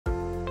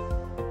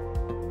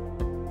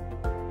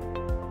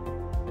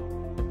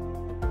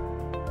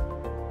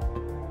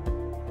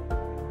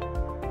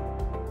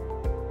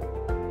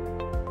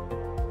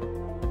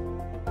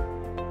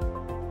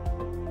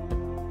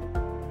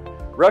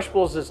Rush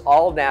Bowls is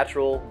all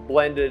natural,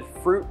 blended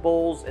fruit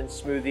bowls and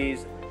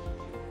smoothies.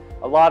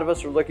 A lot of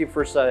us are looking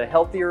for a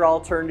healthier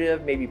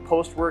alternative, maybe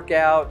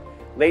post-workout,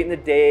 late in the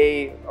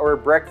day, or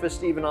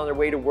breakfast even on their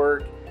way to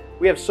work.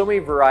 We have so many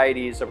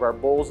varieties of our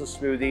bowls and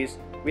smoothies.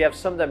 We have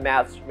some that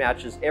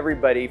matches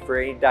everybody for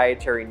any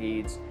dietary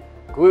needs.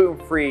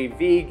 Gluten-free,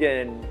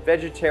 vegan,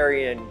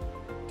 vegetarian,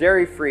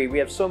 dairy-free. We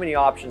have so many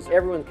options.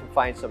 Everyone can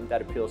find something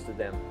that appeals to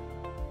them.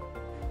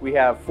 We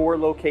have 4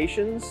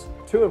 locations,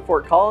 2 in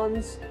Fort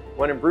Collins,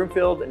 1 in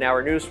Broomfield, and now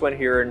our newest one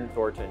here in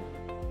Thornton.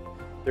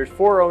 There's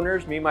 4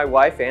 owners, me, my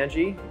wife,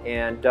 Angie,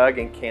 and Doug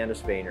and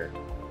Candace Vayner.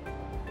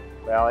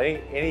 Well,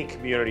 any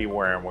community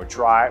we're in,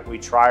 we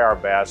try our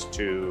best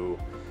to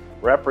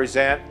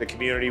represent the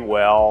community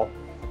well,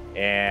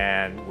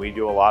 and we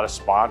do a lot of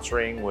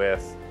sponsoring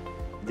with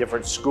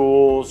different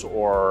schools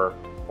or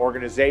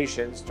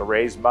organizations to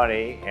raise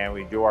money, and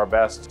we do our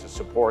best to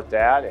support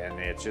that, and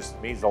it just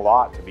means a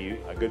lot to be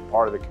a good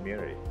part of the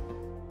community.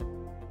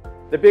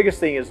 The biggest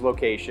thing is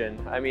location.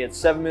 I mean, it's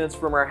 7 minutes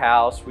from our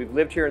house. We've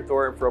lived here in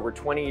Thornton for over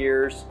 20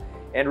 years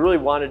and really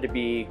wanted to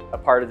be a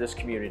part of this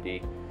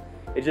community.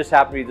 It just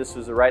happened to be this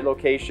was the right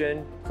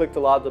location, clicked a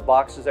lot of the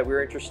boxes that we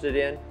were interested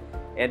in,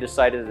 and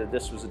decided that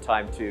this was the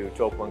time to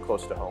open one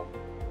close to home.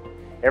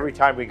 Every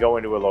time we go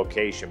into a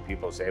location,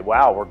 people say,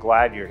 wow, we're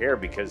glad you're here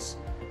because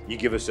you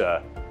give us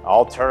an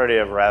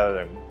alternative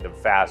rather than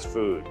fast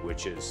food,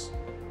 which is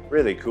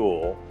really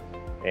cool.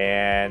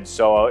 And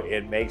so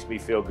it makes me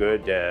feel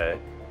good to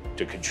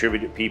contribute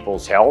to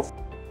people's health.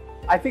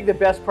 I think the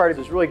best part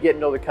is really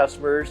getting to know the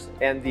customers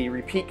and the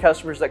repeat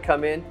customers that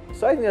come in.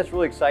 So I think that's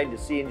really exciting to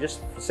see. In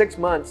just 6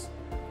 months,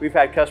 we've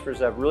had customers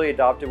that have really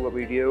adopted what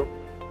we do.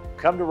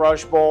 Come to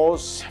Rush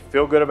Bowls,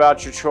 feel good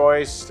about your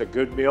choice. It's a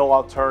good meal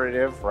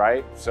alternative,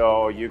 right?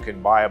 So you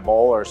can buy a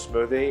bowl or a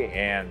smoothie,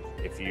 and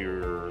if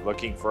you're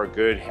looking for a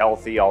good,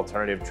 healthy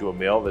alternative to a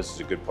meal, this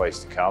is a good place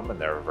to come,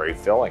 and they're very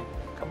filling.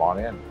 Come on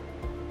in.